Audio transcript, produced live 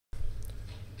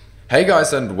Hey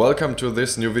guys, and welcome to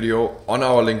this new video on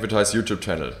our Linkvertise YouTube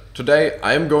channel. Today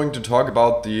I am going to talk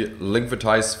about the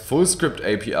Linkvertise FullScript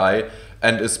API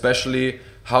and especially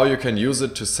how you can use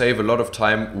it to save a lot of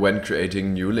time when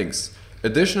creating new links.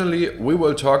 Additionally, we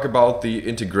will talk about the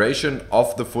integration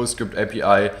of the FullScript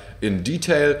API in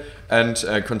detail and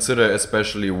consider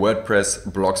especially WordPress,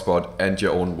 blogspot and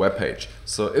your own webpage.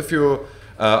 So if you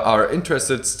are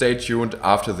interested, stay tuned.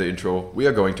 After the intro we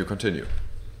are going to continue.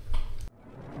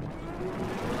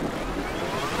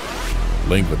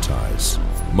 Linkvertise.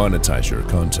 Monetize your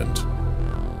content.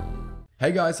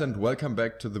 Hey guys, and welcome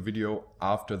back to the video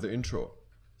after the intro.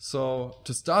 So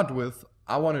to start with,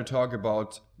 I want to talk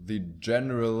about the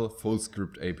General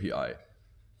Fullscript API.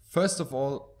 First of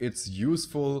all, it's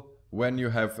useful when you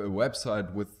have a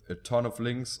website with a ton of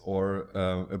links or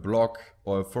a blog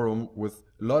or a forum with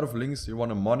a lot of links you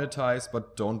want to monetize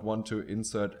but don't want to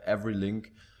insert every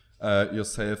link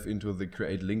yourself into the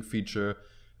create link feature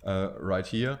right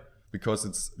here, because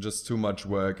it's just too much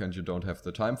work and you don't have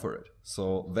the time for it.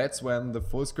 So that's when the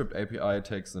FullScript API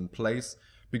takes in place,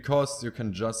 because you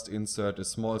can just insert a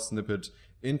small snippet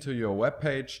into your web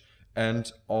page and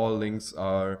all links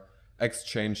are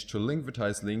exchanged to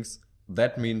Linkvertise links.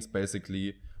 That means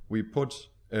basically we put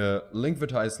a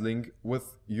Linkvertise link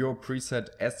with your preset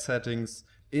ad settings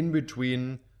in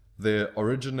between the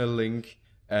original link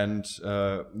and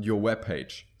your web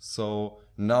page. So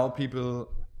now people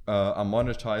are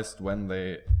monetized when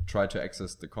they try to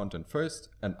access the content first,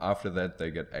 and after that they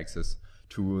get access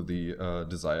to the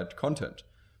desired content.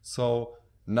 So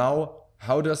now,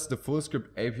 how does the FullScript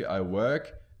API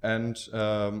work, and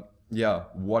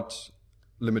what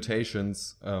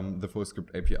limitations the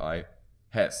FullScript API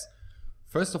has?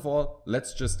 First of all,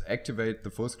 let's just activate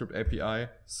the FullScript API,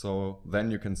 so then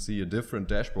you can see a different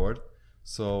dashboard.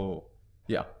 So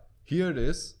yeah, here it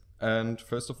is. And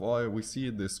first of all, we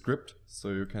see the script, so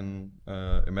you can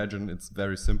imagine it's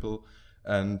very simple,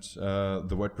 and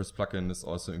the WordPress plugin is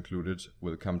also included.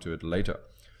 We'll come to it later.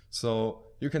 So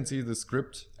you can see the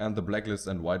script and the blacklist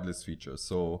and whitelist features.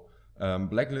 So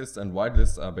blacklist and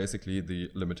whitelist are basically the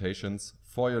limitations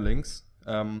for your links.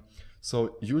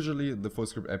 So usually the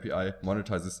FullScript API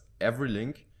monetizes every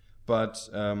link, but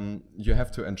you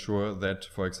have to ensure that,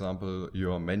 for example,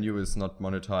 your menu is not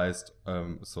monetized.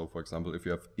 So for example, if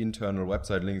you have internal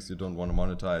website links you don't want to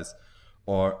monetize,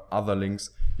 or other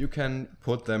links, you can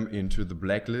put them into the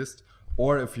blacklist.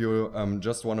 Or if you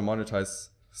just want to monetize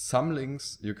some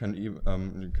links, you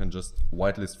can just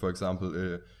whitelist, for example,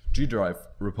 a G Drive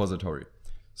repository.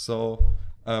 So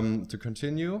to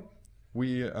continue,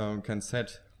 we can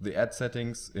set the ad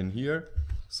settings in here.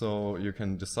 So you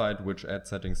can decide which ad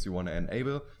settings you want to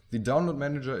enable. The download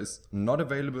manager is not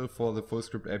available for the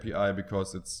FullScript API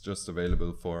because it's just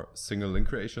available for single link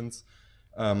creations.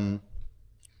 So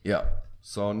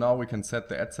now we can set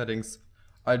the ad settings.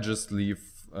 I just leave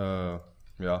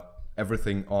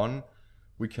everything on.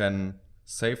 We can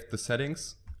save the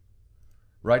settings.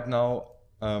 Right now,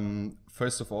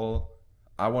 first of all,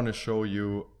 I want to show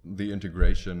you the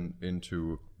integration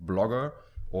into Blogger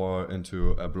or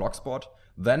into a blogspot.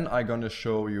 Then I'm gonna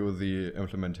show you the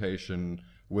implementation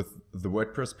with the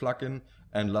WordPress plugin,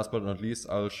 and last but not least,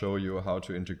 I'll show you how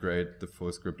to integrate the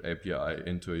FullScript API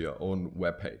into your own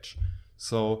web page.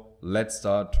 So let's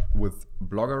start with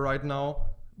Blogger right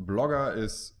now. Blogger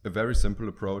is a very simple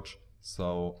approach.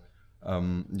 So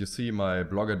you see my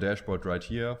Blogger dashboard right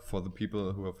here for the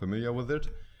people who are familiar with it,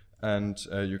 and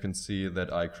you can see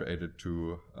that I created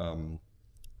two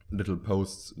little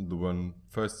posts, the one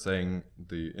first saying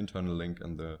the internal link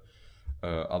and the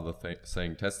other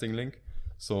saying testing link.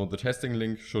 So the testing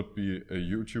link should be a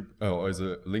YouTube or is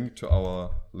a link to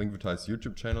our Linkvertise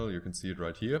YouTube channel. You can see it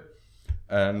right here.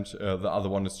 And the other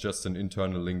one is just an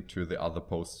internal link to the other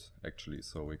post actually.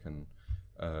 So we can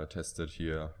test it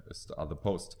here as the other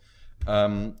post.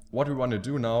 What we want to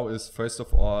do now is, first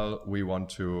of all, we want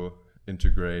to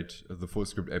integrate the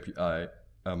FullScript API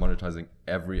monetizing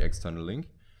every external link.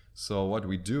 So what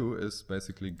we do is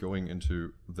basically going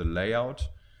into the layout,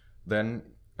 then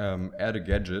add a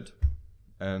gadget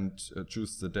and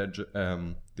choose the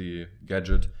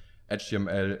gadget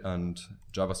HTML and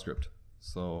JavaScript.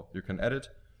 So you can edit.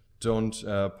 Don't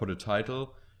put a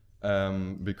title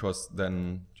because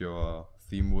then your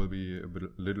theme will be a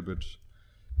little bit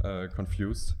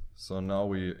confused. So now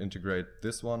we integrate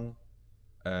this one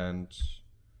and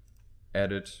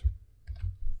add it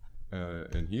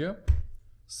in here.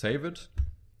 Save it,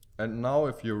 and now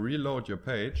if you reload your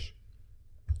page,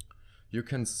 you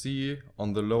can see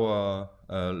on the lower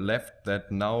left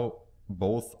that now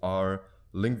both are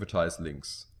Linkvertise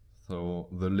links. So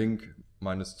the link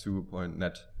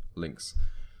 -2.net links.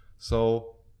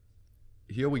 So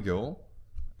here we go,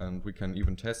 and we can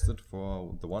even test it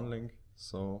for the one link.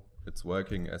 So it's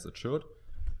working as it should.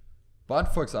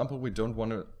 But for example, we don't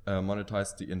want to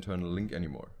monetize the internal link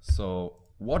anymore. So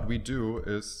what we do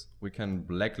is we can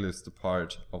blacklist a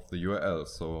part of the URL.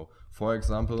 So for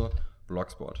example,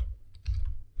 blogspot.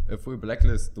 If we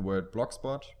blacklist the word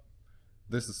blogspot,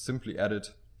 this is simply added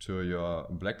to your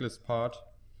blacklist part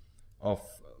of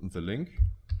the link.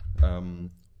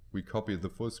 We copy the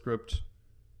full script,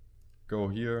 go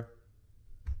here,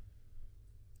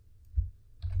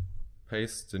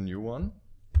 paste the new one.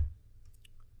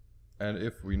 And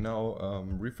if we now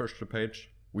refresh the page,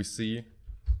 we see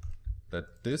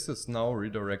that this is now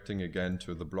redirecting again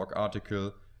to the blog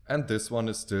article, and this one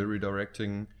is still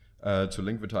redirecting to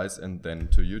Linkvertise and then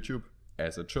to YouTube,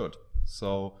 as it should.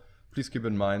 So please keep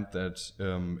in mind that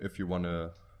if you want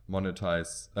to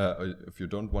monetize, if you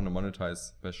don't want to monetize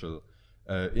special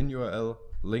in-URL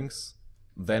links,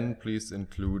 then please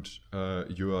include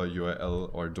your URL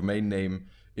or domain name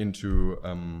into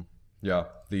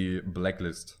the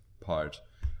blacklist part,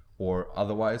 or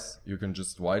otherwise you can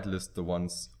just whitelist the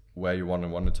ones where you want to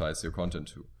monetize your content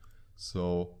to.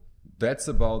 So that's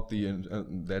about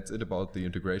that's it about the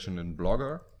integration in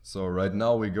Blogger. So right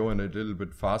now we go in a little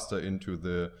bit faster into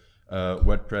the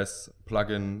WordPress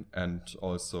plugin and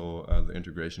also the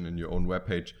integration in your own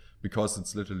webpage, because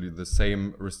it's literally the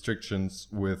same restrictions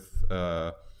with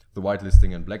the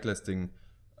whitelisting and blacklisting,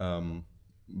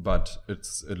 but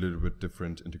it's a little bit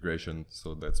different integration.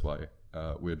 So that's why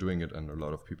we're doing it, and a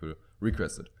lot of people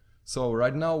request it. So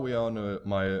right now we are on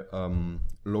my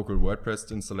local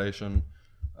WordPress installation.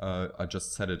 I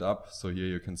just set it up. So here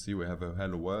you can see we have a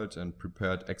hello world and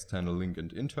prepared external link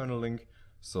and internal link,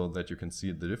 so that you can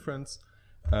see the difference.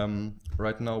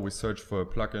 Right now we search for a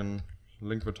plugin,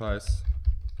 Linkvertise.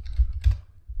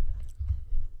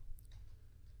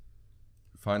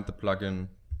 Find the plugin,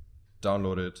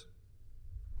 download it,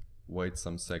 wait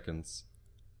some seconds,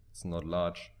 it's not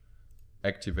large,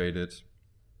 activate it.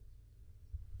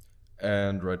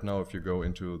 And right now if you go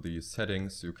into the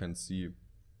settings, you can see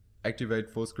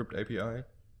activate FullScript API.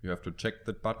 You have to check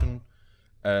that button,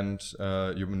 and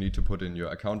you will need to put in your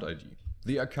account ID.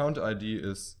 The account ID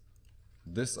is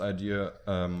this ID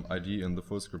in the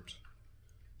FullScript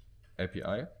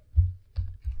API.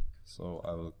 So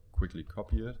I will quickly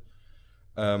copy it.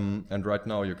 And right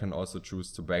now you can also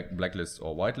choose to blacklist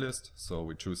or whitelist. So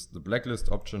we choose the blacklist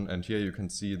option, and here you can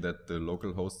see that the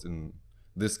local host, in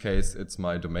this case it's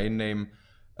my domain name,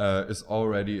 is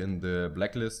already in the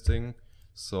blacklisting.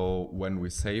 So when we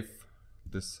save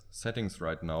this settings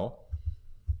right now,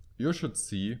 you should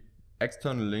see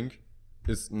external link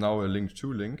is now a link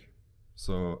to link.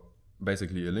 So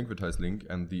basically a Linkvertise link,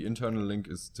 and the internal link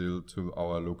is still to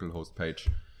our local host page,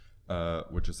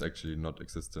 which is actually not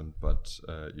existent, but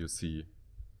you see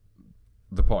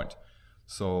the point.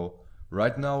 So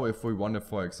right now if we want to,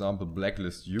 for example,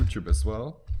 blacklist YouTube as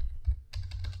well,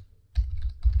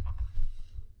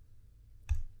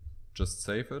 just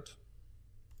save it.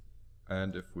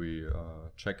 And if we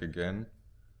check again,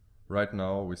 right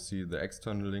now we see the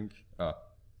external link.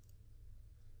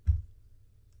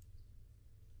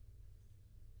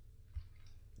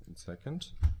 One second.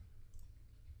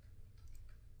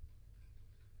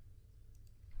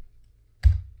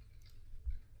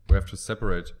 We have to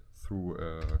separate through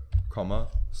a comma,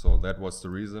 so that was the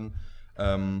reason.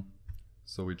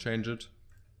 So we change it.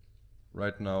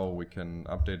 Right now we can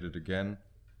update it again.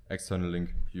 External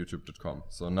link youtube.com.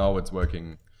 So now it's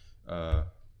working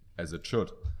as it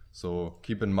should. So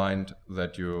keep in mind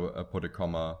that you put a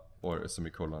comma or a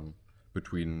semicolon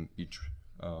between each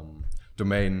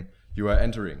domain you are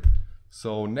entering.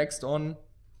 So next on,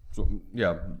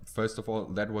 first of all,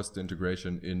 that was the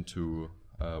integration into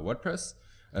WordPress.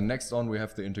 And next on we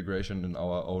have the integration in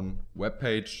our own web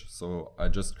page. So I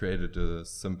just created a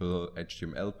simple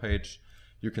HTML page.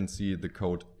 You can see the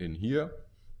code in here.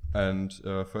 And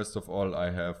first of all,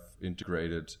 I have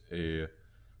integrated a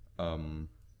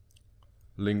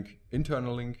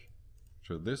internal link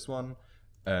to this one.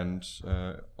 And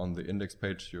on the index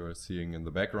page you are seeing in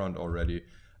the background already,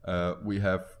 we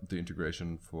have the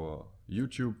integration for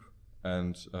YouTube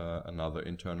and another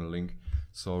internal link.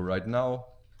 So right now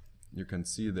you can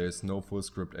see there's no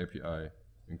FullScript API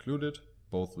included.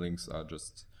 Both links are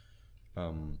just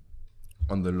on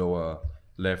the lower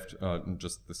left,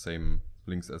 just the same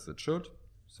links as it should.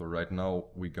 So right now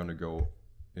we're gonna go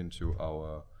into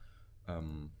our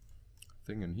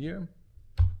thing in here.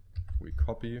 We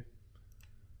copy,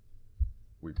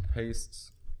 we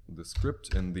paste the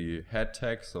script in the head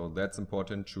tag. So that's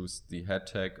important. Choose the head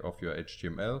tag of your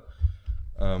HTML.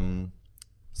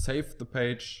 Save the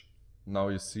page, Now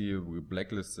you see we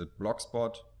blacklisted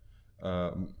blogspot.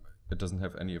 It doesn't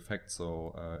have any effect,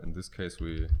 so in this case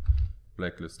we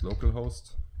blacklist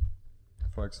localhost,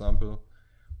 for example.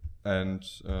 And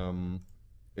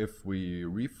if we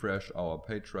refresh our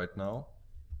page right now,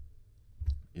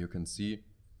 you can see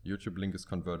YouTube link is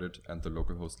converted and the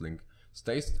localhost link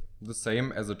stays the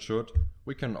same as it should.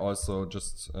 We can also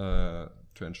just to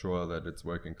ensure that it's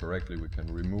working correctly, we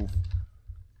can remove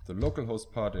the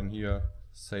localhost part in here,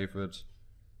 save it,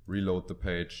 reload the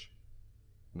page.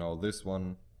 Now this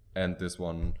one and this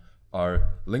one are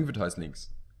Linkvertise links.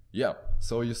 Yeah,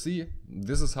 so you see,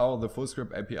 this is how the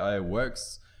FullScript API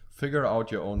works. Figure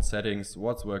out your own settings,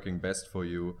 what's working best for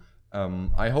you.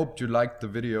 I hope you liked the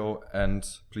video, and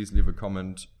please leave a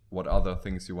comment what other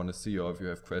things you want to see, or if you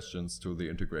have questions to the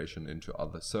integration into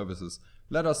other services,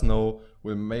 let us know.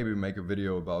 We'll maybe make a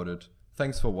video about it.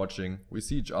 Thanks for watching. We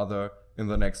see each other in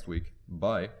the next week.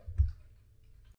 Bye.